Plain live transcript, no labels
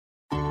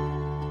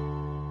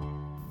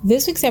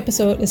This week's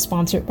episode is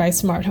sponsored by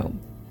Smart Home.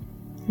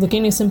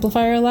 Looking to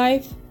simplify your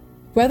life?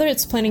 Whether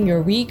it's planning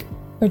your week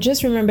or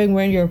just remembering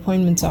where your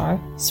appointments are,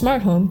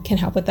 Smart Home can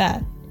help with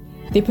that.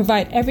 They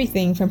provide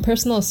everything from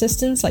personal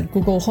assistants like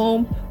Google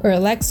Home or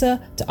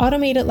Alexa to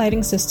automated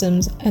lighting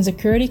systems and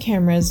security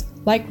cameras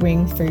like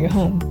Ring for your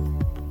home.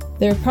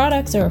 Their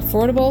products are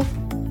affordable,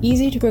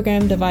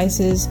 easy-to-program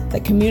devices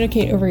that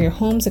communicate over your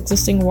home's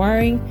existing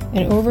wiring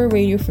and over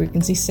radio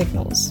frequency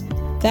signals.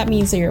 That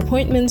means that your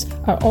appointments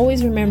are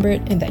always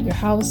remembered and that your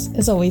house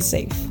is always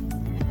safe.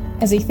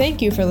 As a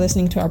thank you for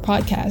listening to our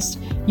podcast,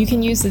 you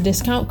can use the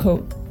discount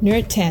code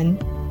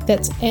NERD10,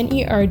 that's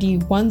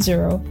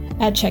NERD10,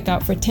 at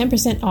checkout for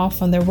 10%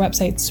 off on their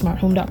website,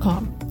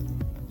 smarthome.com.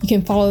 You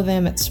can follow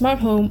them at Smart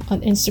Home on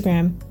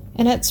Instagram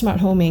and at Smart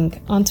Home Inc.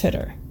 on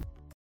Twitter.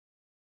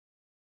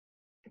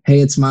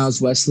 Hey, it's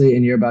Miles Wesley,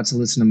 and you're about to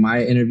listen to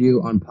my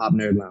interview on Pop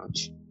Nerd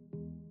Lounge.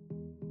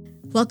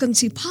 Welcome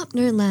to Pop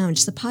Nerd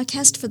Lounge, the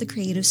podcast for the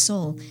creative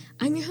soul.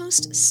 I'm your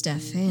host,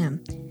 Steph Pham.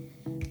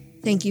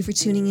 Thank you for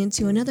tuning in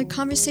to another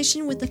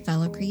conversation with a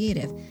fellow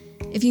creative.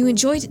 If you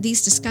enjoyed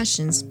these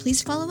discussions,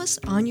 please follow us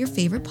on your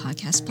favorite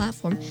podcast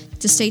platform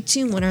to stay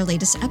tuned when our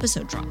latest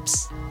episode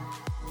drops.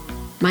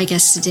 My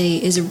guest today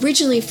is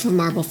originally from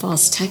Marble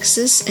Falls,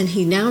 Texas, and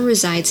he now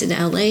resides in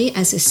LA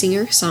as a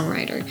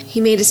singer-songwriter. He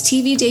made his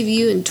TV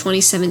debut in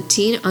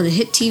 2017 on the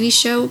hit TV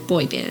show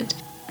Boy Band.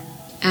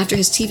 After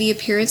his TV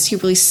appearance, he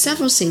released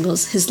several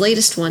singles. His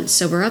latest one,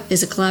 Sober Up,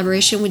 is a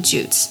collaboration with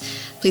Jutes.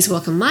 Please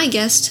welcome my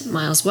guest,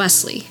 Miles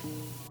Wesley.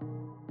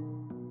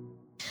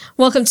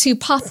 Welcome to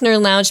Pop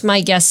Nerd Lounge. My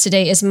guest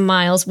today is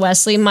Miles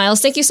Wesley. Miles,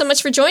 thank you so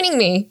much for joining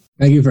me.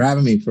 Thank you for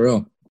having me, for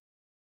real.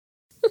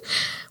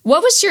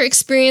 What was your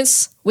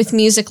experience with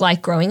music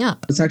like growing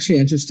up? It's actually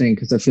interesting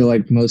because I feel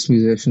like most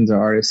musicians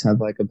or artists have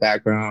like a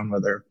background,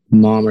 whether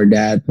mom or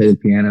dad played the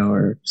piano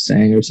or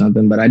sang or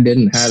something, but I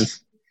didn't have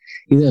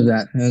either of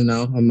that. I don't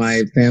know.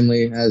 My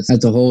family as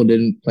a whole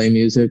didn't play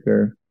music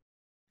or,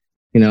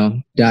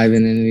 dive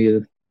in any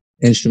of the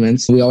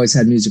instruments. We always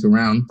had music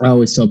around. I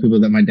always tell people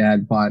that my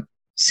dad bought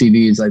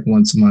CDs like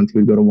once a month.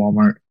 We'd go to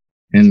Walmart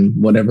and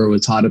whatever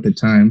was hot at the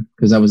time,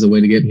 because that was the way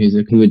to get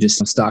music. He would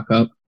just stock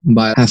up,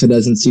 buy half a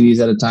dozen CDs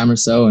at a time or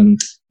so and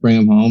bring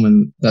them home.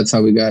 And that's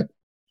how we got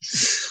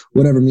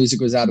whatever music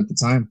was out at the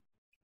time.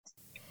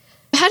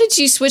 How did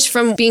you switch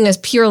from being a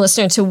pure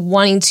listener to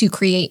wanting to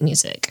create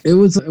music? It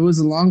was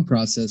a long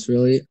process,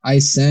 really. I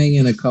sang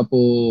in a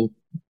couple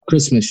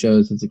Christmas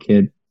shows as a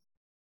kid.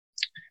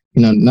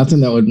 Nothing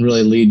that would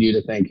really lead you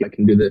to think I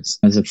can do this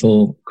as a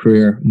full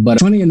career. But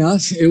funny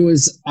enough, it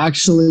was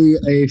actually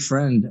a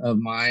friend of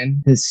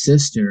mine. His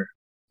sister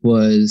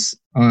was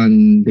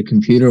on the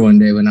computer one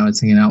day when I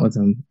was hanging out with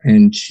him,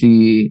 and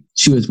she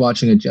was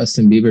watching a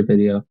Justin Bieber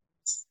video.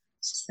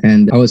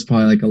 And I was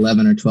probably like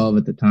 11 or 12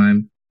 at the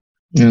time.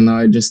 And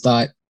I just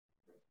thought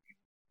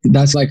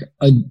that's like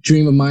a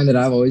dream of mine that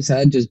I've always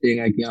had, just being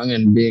like young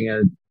and being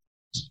a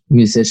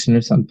musician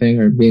or something,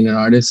 or being an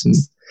artist and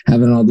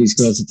having all these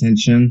girls'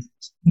 attention.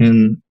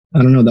 And I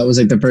don't know, that was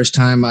like the first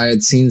time I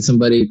had seen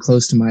somebody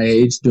close to my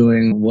age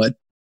doing what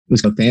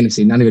was a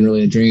fantasy, not even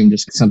really a dream,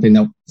 just something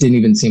that didn't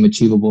even seem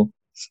achievable.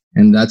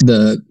 And that's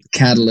the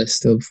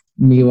catalyst of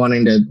me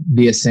wanting to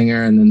be a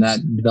singer, and then that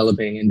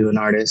developing into an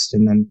artist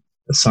and then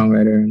a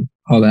songwriter and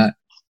all that.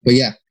 But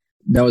yeah,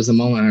 that was the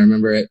moment. I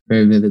remember it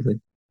very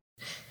vividly.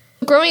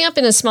 Growing up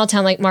in a small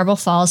town like Marble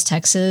Falls,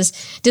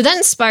 Texas, did that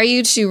inspire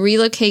you to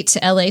relocate to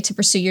LA to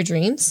pursue your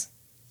dreams?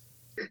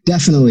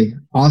 Definitely.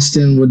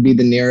 Austin would be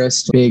the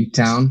nearest big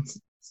town.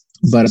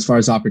 But as far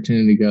as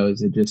opportunity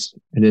goes, it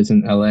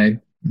isn't LA.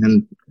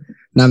 And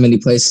not many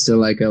places are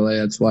like LA.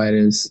 That's why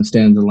it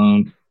stands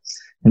alone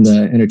in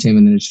the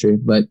entertainment industry.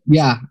 But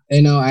yeah,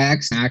 I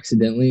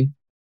accidentally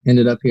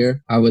ended up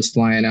here. I was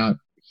flying out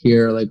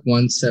here like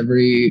once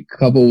every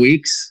couple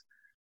weeks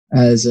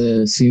as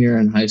a senior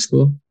in high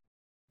school,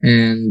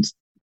 and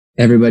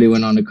everybody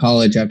went on to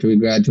college after we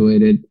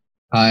graduated.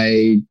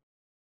 I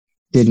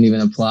didn't even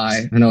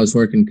apply, and I was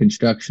working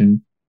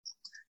construction.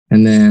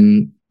 And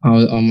then I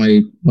was on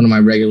one of my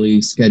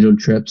regularly scheduled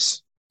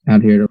trips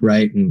out here to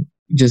write and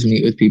just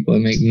meet with people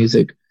and make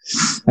music.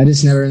 I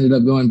just never ended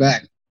up going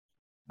back.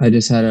 I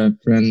just had a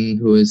friend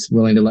who was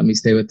willing to let me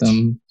stay with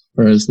them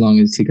for as long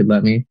as he could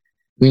let me.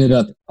 We ended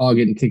up all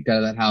getting kicked out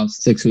of that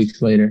house 6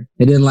 weeks later.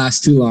 It didn't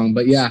last too long,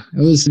 but yeah,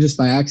 it was just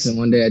by accident.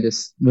 One day I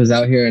just was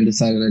out here and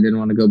decided I didn't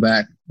want to go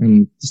back,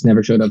 and just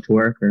never showed up to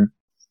work or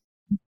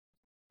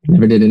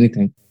never did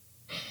anything.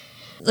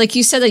 Like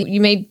you said that you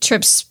made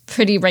trips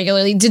pretty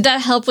regularly. Did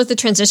that help with the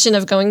transition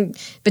of going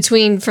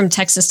from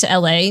Texas to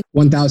LA?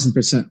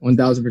 1,000%.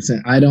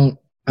 1,000%. I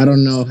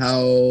don't know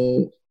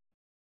how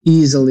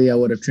easily I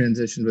would have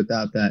transitioned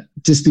without that.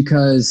 Just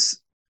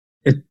because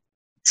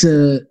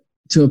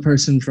to a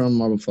person from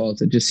Marble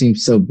Falls, it just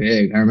seems so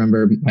big. I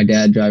remember my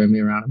dad driving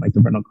me around in like the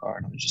rental car,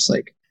 and I was just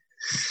like,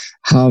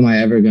 how am I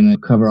ever going to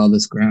cover all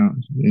this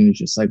ground? And it was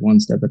just like one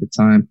step at a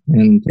time.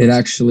 And it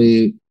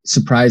actually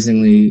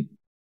surprisingly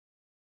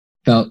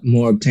felt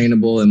more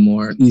obtainable and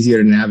more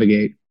easier to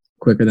navigate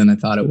quicker than I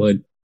thought it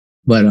would.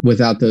 But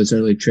without those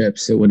early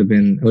trips, it would have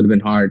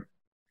been hard.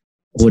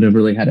 I would have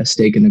really had a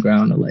stake in the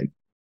ground to like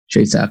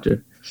chase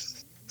after.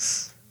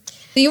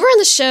 You were on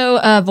the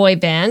show Boy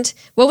Band.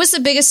 What was the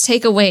biggest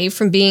takeaway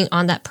from being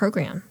on that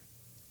program?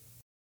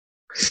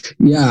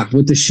 Yeah,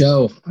 with the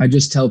show, I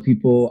just tell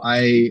people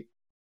I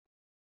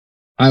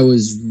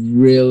was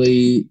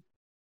really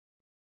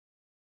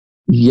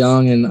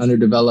young and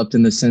underdeveloped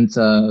in the sense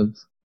of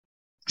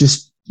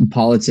just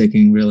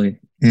politicking, really.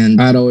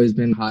 And I'd always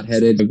been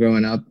hot-headed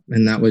growing up,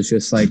 and that was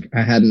just like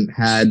I hadn't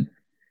had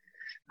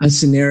a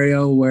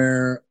scenario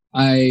where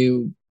I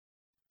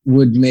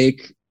would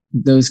make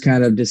those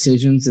kind of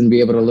decisions and be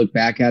able to look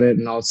back at it,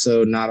 and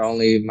also not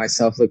only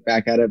myself look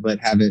back at it, but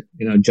have it,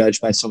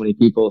 judged by so many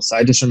people. So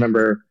I just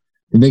remember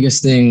the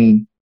biggest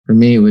thing for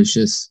me was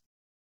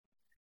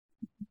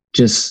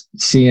just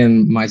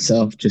seeing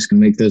myself just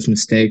make those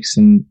mistakes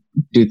and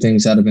do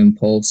things out of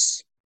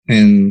impulse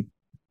and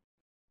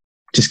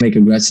just make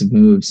aggressive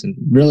moves. And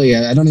really,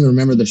 I don't even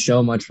remember the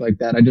show much like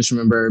that. I just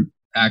remember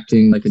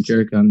acting like a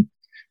jerk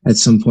at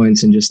some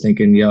points and just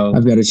thinking, yo,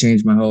 I've got to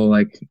change my whole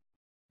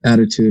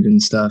attitude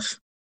and stuff.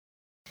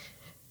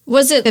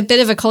 Was it a bit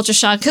of a culture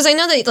shock? Because I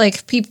know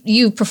that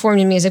you performed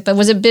in music, but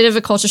was it a bit of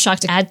a culture shock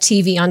to add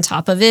TV on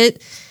top of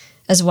it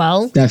as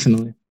well?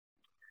 Definitely.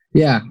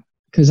 Yeah.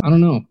 Because I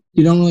don't know.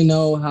 I didn't really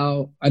know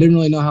how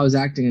I was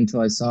acting until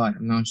I saw it.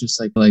 And I was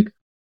just like,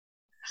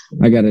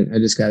 I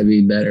just gotta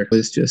be better. I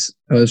was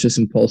just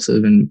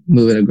impulsive and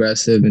moving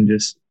aggressive and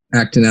just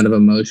acting out of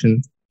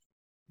emotion.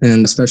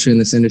 And especially in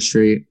this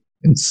industry,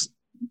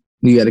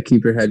 you got to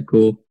keep your head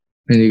cool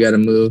and you got to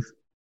move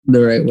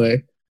the right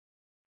way.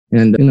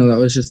 And, that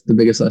was just the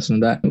biggest lesson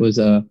of that. It was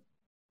a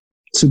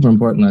super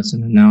important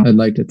lesson. And now I'd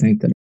like to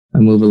think that I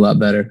move a lot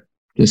better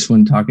just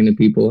when talking to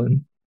people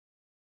and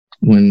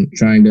when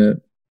trying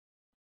to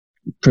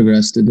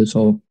progress through this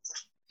whole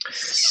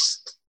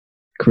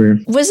career.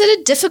 Was it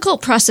a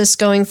difficult process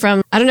going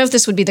from, I don't know if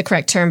this would be the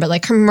correct term,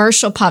 but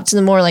commercial pop to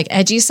the more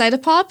edgy side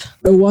of pop?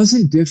 It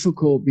wasn't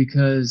difficult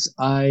because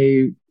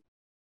I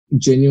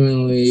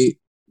genuinely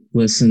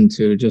listened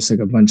to just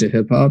a bunch of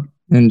hip hop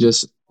and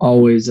just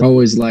always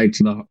liked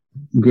the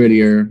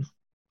grittier,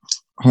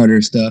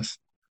 harder stuff.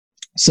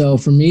 So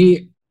for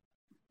me,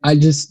 I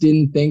just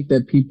didn't think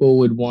that people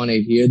would want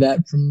to hear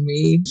that from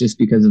me just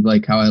because of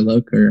how I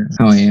look or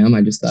how I am.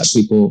 I just thought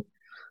people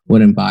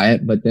wouldn't buy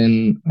it. But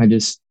then I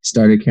just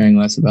started caring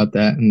less about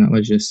that. And that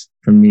was just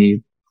for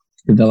me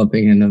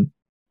developing into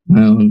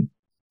my own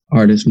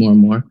artist more and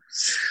more.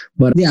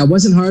 But yeah, it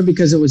wasn't hard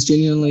because it was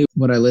genuinely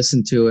what I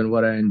listened to and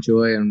what I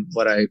enjoy and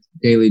what I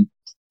daily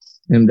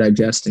am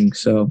digesting.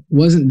 So it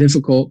wasn't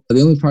difficult.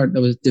 The only part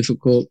that was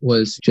difficult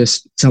was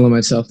just telling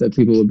myself that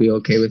people would be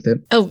okay with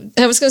it. Oh,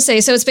 I was going to say,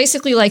 so it's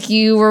basically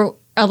you were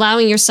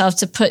allowing yourself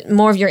to put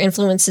more of your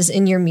influences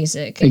in your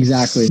music.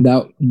 Exactly.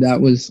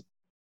 That was,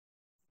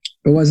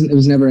 it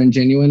was never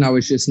ingenuine. I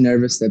was just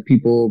nervous that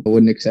people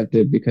wouldn't accept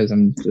it because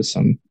I'm just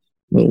some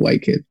little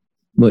white kid.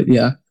 But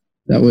yeah,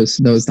 that was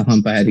the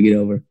hump I had to get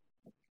over.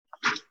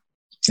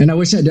 And I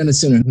wish I'd done it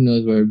sooner. Who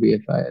knows where it'd be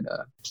if I had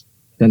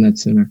done that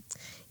sooner.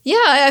 Yeah,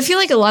 I feel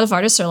like a lot of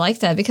artists are like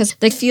that because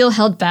they feel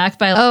held back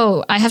by,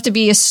 I have to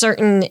be a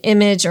certain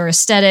image or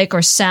aesthetic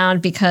or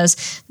sound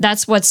because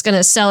that's what's going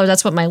to sell or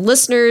that's what my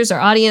listeners or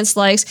audience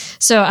likes.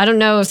 So I don't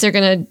know if they're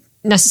going to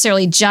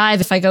necessarily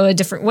jive if I go a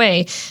different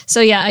way.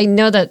 So yeah, I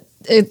know that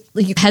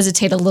you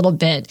hesitate a little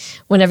bit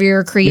whenever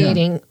you're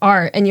creating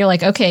art and you're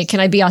like, okay, can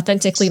I be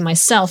authentically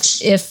myself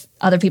if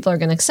other people are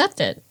going to accept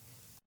it?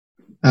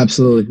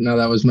 Absolutely. No,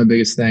 that was my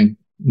biggest thing.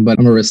 But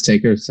I'm a risk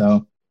taker,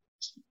 so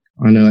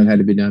I know it had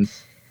to be done.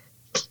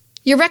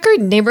 Your record,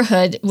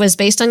 Neighborhood, was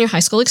based on your high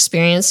school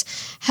experience.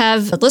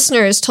 Have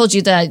listeners told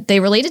you that they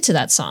related to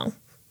that song?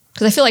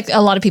 Because I feel like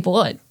a lot of people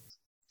would.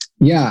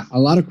 Yeah, a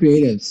lot of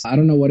creatives. I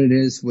don't know what it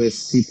is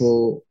with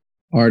people,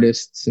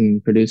 artists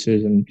and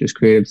producers and just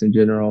creatives in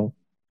general.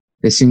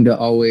 They seem to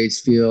always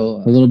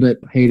feel a little bit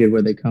hated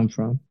where they come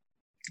from.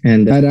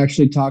 And I'd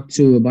actually talked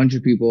to a bunch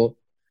of people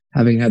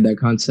having had that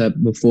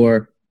concept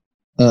before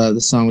the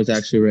song was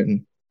actually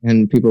written.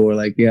 And people were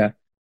like, yeah.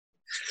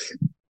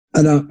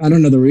 I don't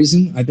know the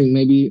reason. I think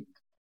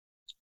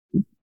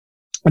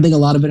a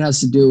lot of it has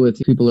to do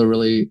with people are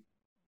really,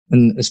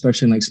 and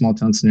especially in small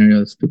town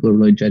scenarios, people are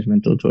really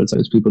judgmental towards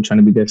those people trying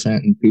to be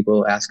different and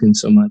people asking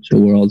so much of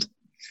the world.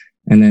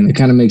 And then it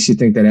kind of makes you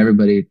think that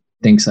everybody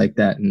thinks like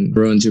that and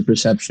ruins your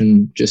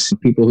perception. Just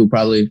people who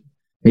probably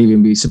may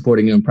even be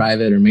supporting you in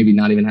private or maybe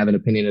not even have an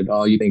opinion at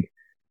all. You think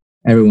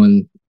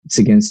everyone's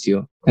against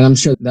you. And I'm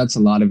sure that's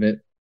a lot of it.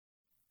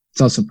 It's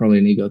also probably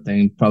an ego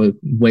thing. Probably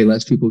way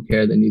less people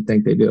care than you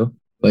think they do.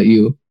 But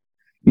you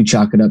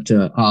chalk it up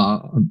to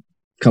a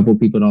couple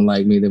people don't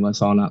like me. They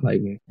must all not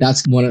like me.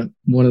 That's one of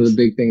the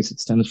big things it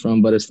stems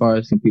from. But as far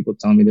as some people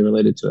telling me they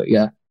related to it,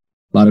 yeah,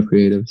 a lot of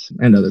creatives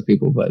and other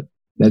people. But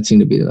that seemed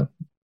to be the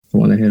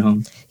want to hit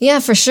home. Yeah,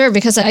 for sure.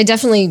 Because I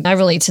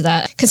relate to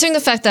that. Considering the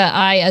fact that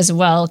I as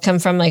well come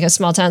from like a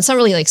small town. It's not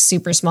really like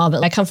super small,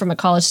 but I come from a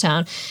college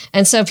town.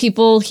 And so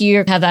people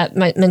here have that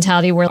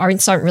mentality where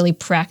arts aren't really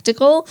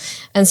practical.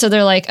 And so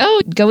they're like,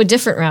 oh, go a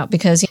different route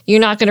because you're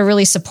not going to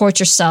really support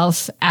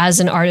yourself as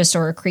an artist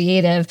or a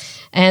creative.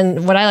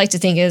 And what I like to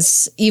think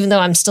is, even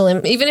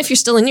if you're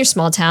still in your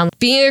small town,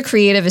 being a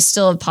creative is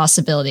still a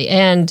possibility.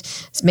 And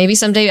maybe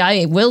someday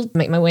I will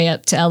make my way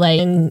up to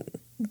LA and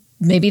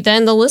maybe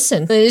then they'll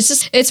listen.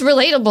 It's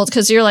relatable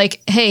because you're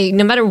like, hey,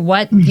 no matter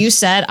what you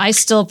said, I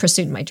still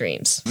pursued my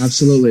dreams.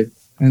 Absolutely.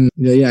 And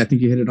yeah, I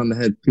think you hit it on the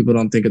head. People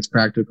don't think it's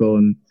practical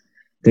and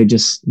they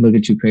just look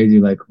at you crazy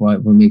like,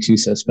 what makes you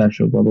so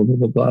special, blah, blah, blah,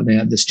 blah, blah. They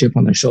have this chip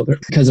on their shoulder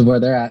because of where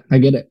they're at. I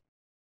get it.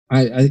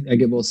 I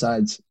get both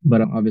sides.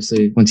 But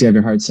obviously, once you have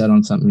your heart set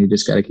on something, you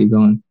just got to keep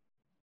going.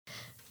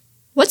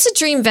 What's a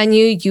dream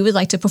venue you would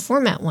like to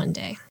perform at one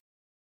day?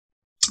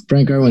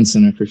 Frank Erwin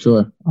Center, for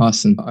sure.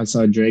 Austin. I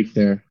saw Drake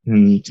there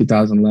in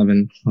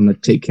 2011 on the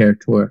Take Care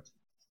tour.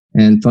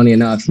 And funny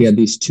enough, he had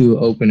these two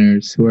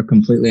openers who were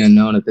completely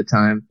unknown at the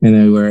time. And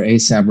they were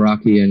A$AP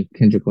Rocky and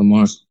Kendrick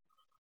Lamar.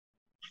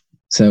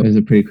 So it was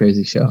a pretty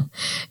crazy show.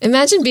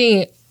 Imagine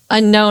being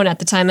unknown at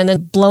the time and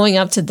then blowing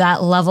up to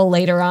that level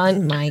later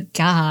on. My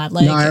God.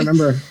 No, I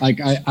remember.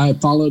 I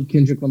followed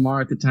Kendrick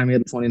Lamar at the time. He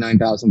had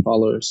 29,000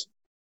 followers.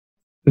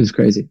 It was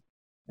crazy.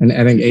 And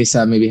I think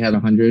A$AP maybe had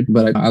 100.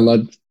 But I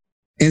loved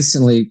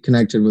instantly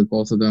connected with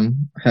both of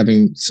them,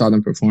 having saw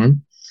them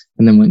perform,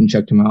 and then went and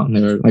checked them out. And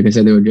they were, like I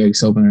said, they were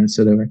Drake's openers,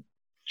 so they were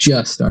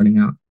just starting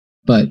out.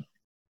 But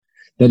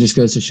that just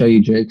goes to show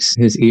you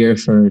his ear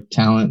for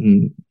talent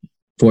and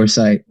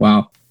foresight.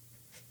 Wow.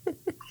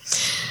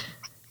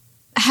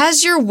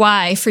 Has your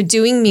why for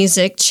doing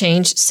music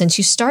changed since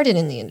you started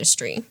in the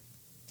industry?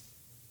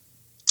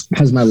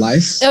 Has my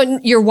life? Oh,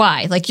 your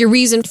why, like your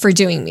reason for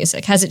doing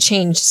music, has it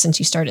changed since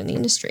you started in the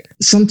industry?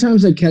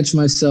 Sometimes I catch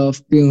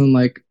myself feeling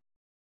like,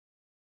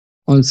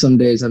 on some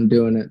days I'm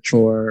doing it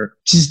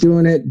just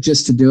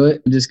to do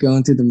it, just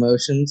going through the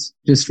motions,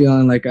 just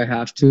feeling like I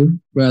have to,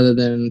 rather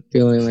than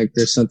feeling like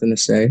there's something to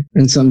say.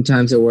 And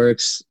sometimes it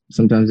works,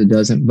 sometimes it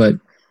doesn't. But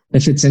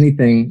if it's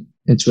anything,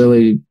 it's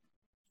really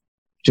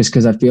just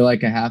because I feel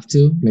like I have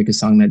to make a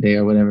song that day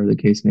or whatever the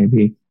case may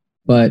be.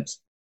 But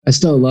I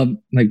still love,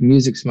 like,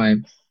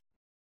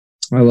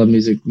 I love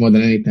music more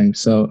than anything.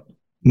 So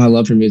my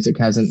love for music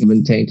hasn't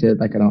been tainted.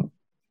 Like,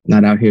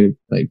 not out here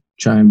like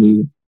try and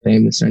be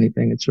famous or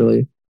anything. It's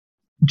really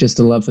just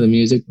a love for the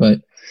music.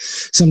 But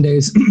some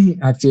days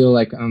I feel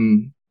like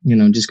I'm,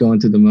 just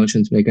going through the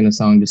motions, making a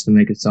song just to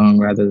make a song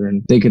rather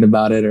than thinking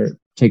about it or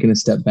taking a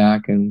step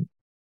back and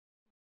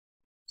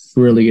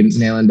really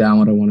nailing down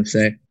what I want to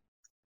say.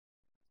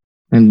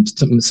 And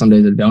some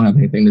days I don't have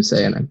anything to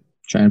say and I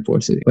try and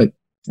force it. But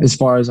as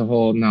far as a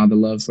whole, now the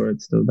love for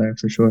it's still there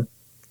for sure.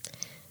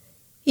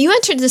 You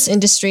entered this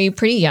industry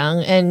pretty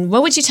young, and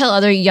what would you tell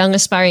other young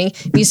aspiring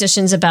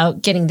musicians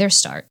about getting their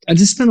start? I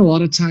just spent a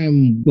lot of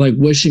time like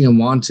wishing and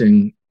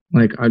wanting.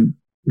 Like I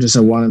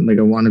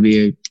want to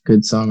be a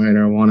good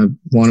songwriter. I want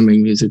to make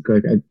music.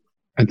 Like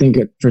I think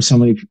for so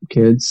many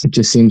kids, it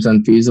just seems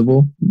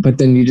unfeasible. But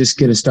then you just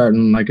get to start,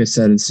 and like I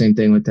said, it's the same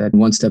thing with that.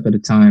 One step at a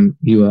time,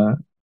 you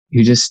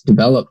just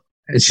develop.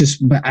 It's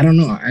just, but I don't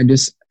know.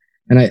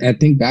 And I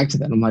think back to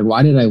that. I'm like,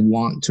 why did I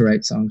want to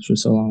write songs for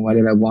so long? Why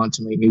did I want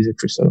to make music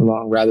for so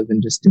long rather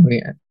than just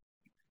doing it?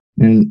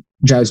 And it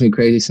drives me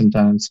crazy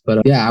sometimes.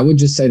 But yeah, I would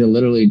just say to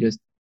literally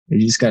you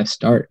just got to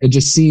start. It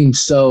just seems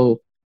so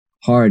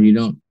hard.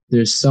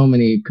 There's so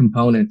many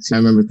components. I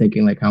remember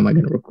thinking like, how am I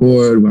going to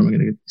record? Where am I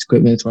going to get these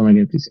equipment? Where am I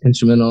going to get these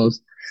instrumentals?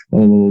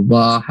 Blah, blah,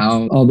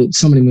 blah, blah.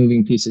 So many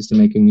moving pieces to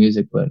making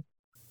music, but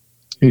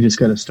you just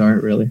got to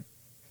start really.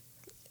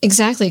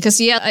 Exactly.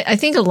 Because, I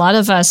think a lot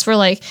of us were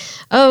like,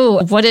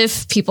 oh, what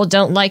if people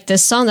don't like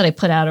this song that I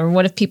put out? Or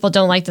what if people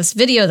don't like this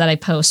video that I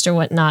post or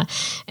whatnot?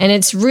 And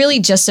it's really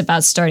just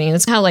about starting. And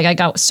it's how I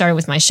got started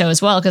with my show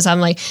as well. Because I'm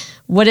like,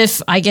 what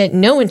if I get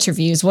no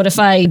interviews? What if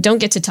I don't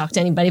get to talk to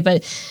anybody?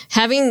 But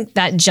having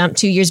that jump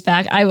 2 years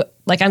back,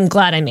 I'm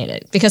glad I made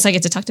it because I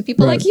get to talk to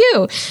people like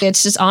you.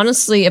 It's just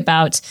honestly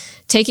about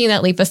taking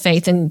that leap of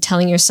faith and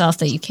telling yourself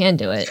that you can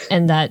do it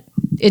and that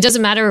it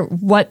doesn't matter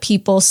what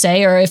people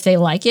say or if they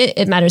like it.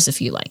 It matters if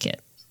you like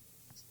it.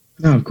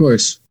 No, of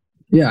course.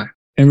 Yeah.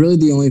 And really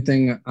the only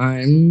thing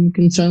I'm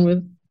concerned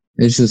with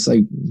is just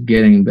like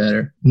getting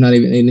better. Not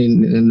even,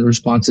 and the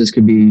responses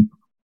could be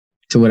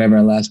to whatever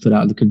I last put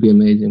out. It could be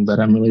amazing, but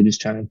I'm really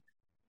just trying to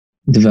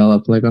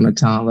develop like on a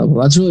talent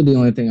level. That's really the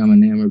only thing I'm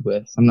enamored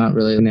with. I'm not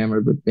really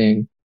enamored with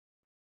being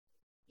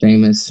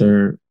famous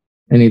or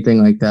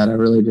anything like that. I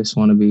really just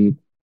want to be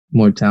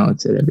more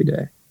talented every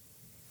day.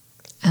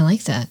 I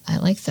like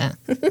that.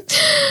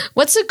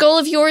 What's a goal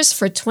of yours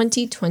for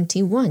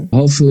 2021?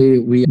 Hopefully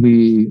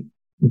we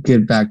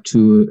get back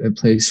to a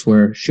place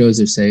where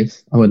shows are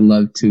safe. I would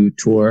love to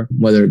tour,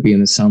 whether it be in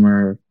the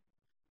summer or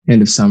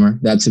end of summer.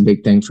 That's a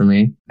big thing for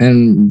me.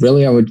 And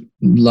really, I would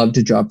love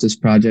to drop this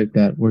project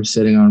that we're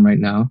sitting on right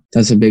now.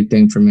 That's a big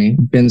thing for me.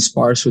 Been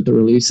sparse with the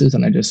releases,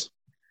 and I just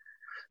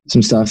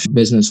some stuff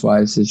business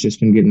wise has just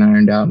been getting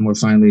ironed out, and we're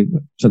finally,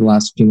 for the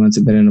last few months,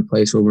 have been in a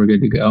place where we're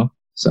good to go.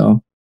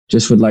 So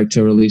just would like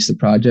to release the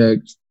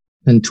project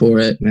and tour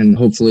it, and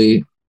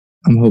hopefully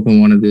I'm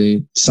hoping one of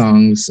the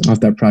songs off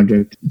that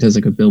project does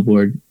like a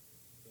Billboard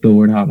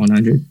Hot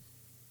 100.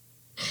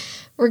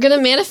 We're going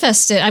to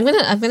manifest it. I'm going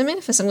to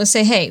manifest. I'm going to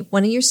say, hey,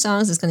 one of your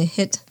songs is going to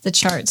hit the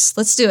charts.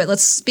 Let's do it.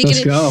 Let's speak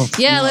it. Go.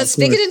 Yeah, no, let's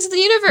speak it into the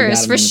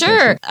universe for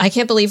sure. I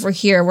can't believe we're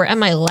here. We're at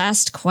my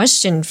last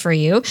question for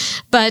you.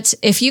 But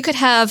if you could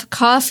have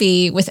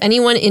coffee with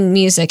anyone in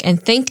music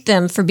and thank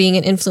them for being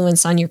an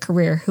influence on your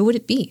career, who would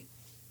it be?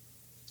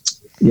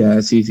 Yeah,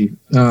 it's easy.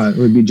 It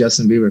would be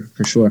Justin Bieber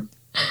for sure.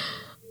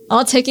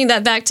 All taking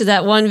that back to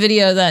that one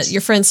video that your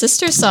friend's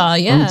sister saw.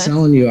 Yeah. I'm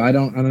telling you, I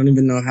don't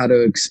even know how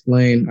to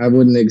explain. I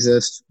wouldn't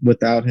exist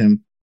without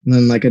him. And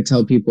then like I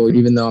tell people,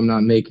 even though I'm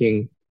not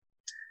making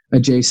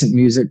adjacent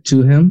music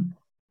to him,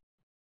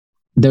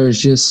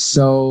 there's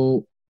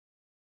so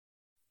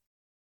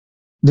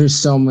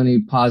many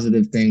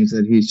positive things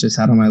that he's just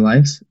had on my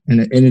life.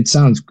 And it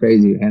sounds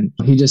crazy. And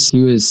he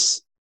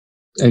was,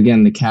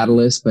 again, the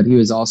catalyst, but he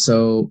was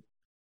also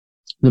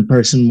the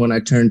person when I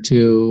turned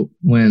to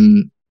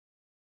when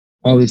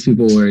all these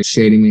people were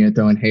shading me or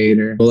throwing hate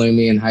or bullying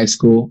me in high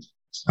school.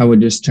 I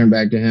would just turn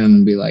back to him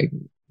and be like,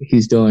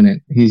 he's doing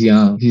it. He's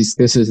young.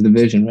 This is the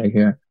vision right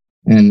here.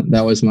 And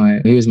he was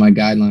my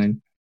guideline.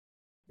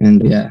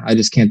 And yeah, I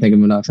just can't thank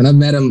him enough. And I've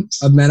met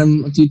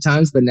him a few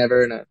times, but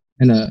never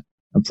in a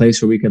place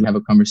where we could have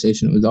a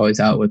conversation. It was always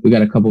out with, we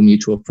got a couple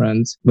mutual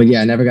friends, but yeah,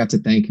 I never got to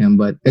thank him,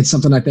 but it's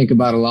something I think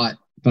about a lot.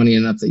 Funny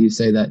enough that you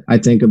say that. I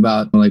think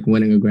about like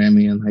winning a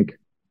Grammy and like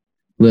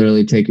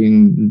literally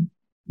taking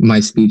my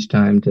speech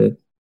time to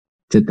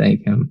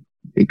thank him,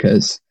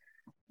 because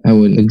I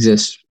wouldn't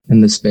exist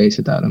in this space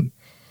without him.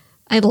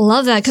 I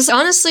love that, because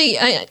honestly,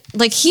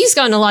 he's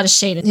gotten a lot of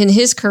shade in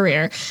his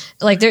career.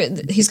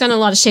 He's gotten a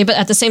lot of shade, but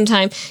at the same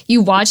time,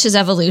 you watch his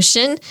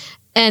evolution,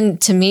 and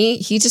to me,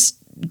 he just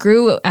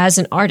grew as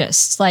an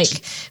artist. Like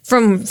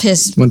from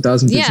his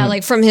 1000%. Yeah,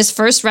 like from his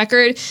first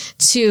record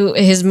to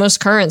his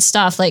most current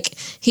stuff. Like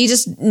he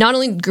just not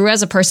only grew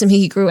as a person,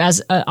 he grew as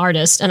an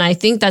artist, and I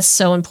think that's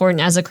so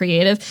important as a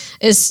creative.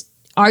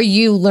 Are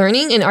you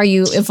learning and are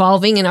you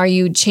evolving and are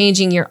you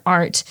changing your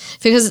art?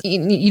 Because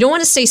you don't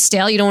want to stay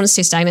stale, you don't want to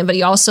stay stagnant, but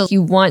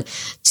you want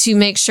to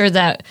make sure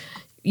that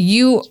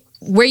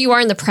where you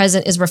are in the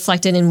present is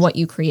reflected in what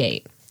you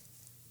create.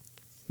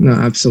 No,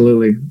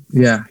 absolutely.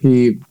 Yeah,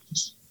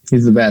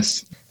 he's the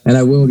best. And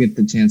I will get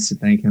the chance to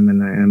thank him,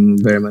 and I am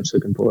very much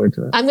looking forward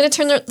to it. I'm going to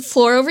turn the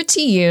floor over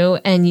to you,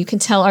 and you can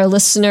tell our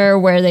listener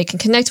where they can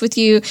connect with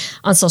you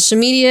on social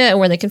media and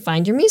where they can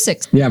find your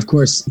music. Yeah, of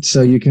course.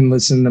 So you can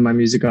listen to my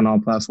music on all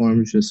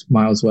platforms, just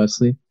Miles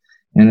Wesley.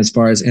 And as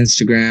far as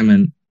Instagram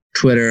and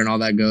Twitter and all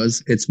that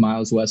goes, it's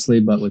Miles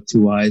Wesley, but with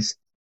 2 Y's.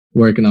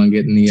 Working on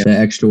getting the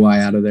extra Y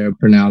out of there.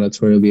 For now,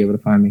 that's where you'll be able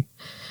to find me.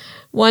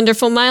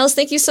 Wonderful. Miles,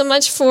 thank you so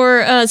much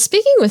for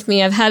speaking with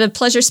me. I've had a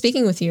pleasure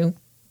speaking with you.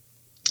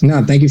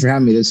 No, thank you for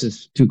having me. This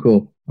is too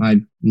cool.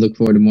 I look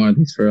forward to more of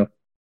these for real.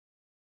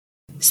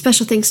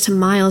 Special thanks to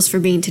Miles for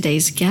being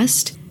today's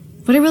guest.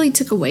 What I really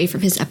took away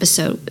from his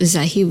episode is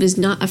that he was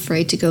not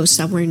afraid to go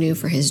somewhere new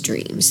for his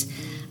dreams.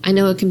 I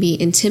know it can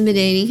be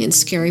intimidating and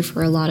scary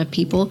for a lot of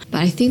people,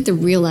 but I think the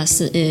real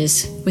lesson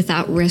is,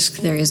 without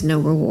risk, there is no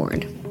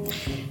reward.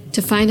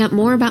 To find out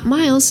more about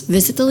Miles,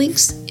 visit the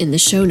links in the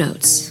show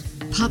notes.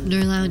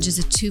 Popner Lounge is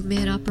a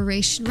 2-man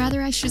operation,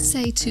 rather I should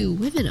say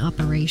 2-women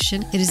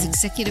operation. It is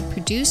executive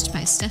produced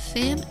by Steph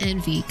Pham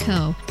and V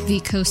Co.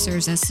 V Co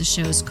serves as the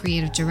show's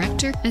creative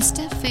director, and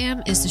Steph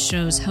Pham is the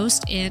show's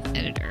host and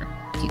editor.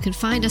 You can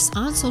find us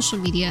on social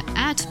media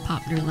at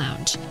Popner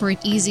Lounge. For an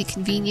easy,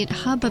 convenient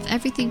hub of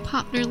everything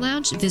Popner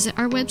Lounge, visit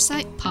our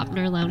website,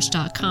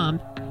 popnerlounge.com.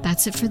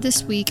 That's it for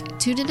this week.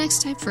 Tune in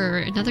next time for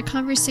another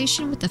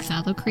conversation with a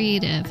fellow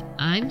creative.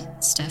 I'm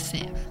Steph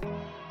Pham.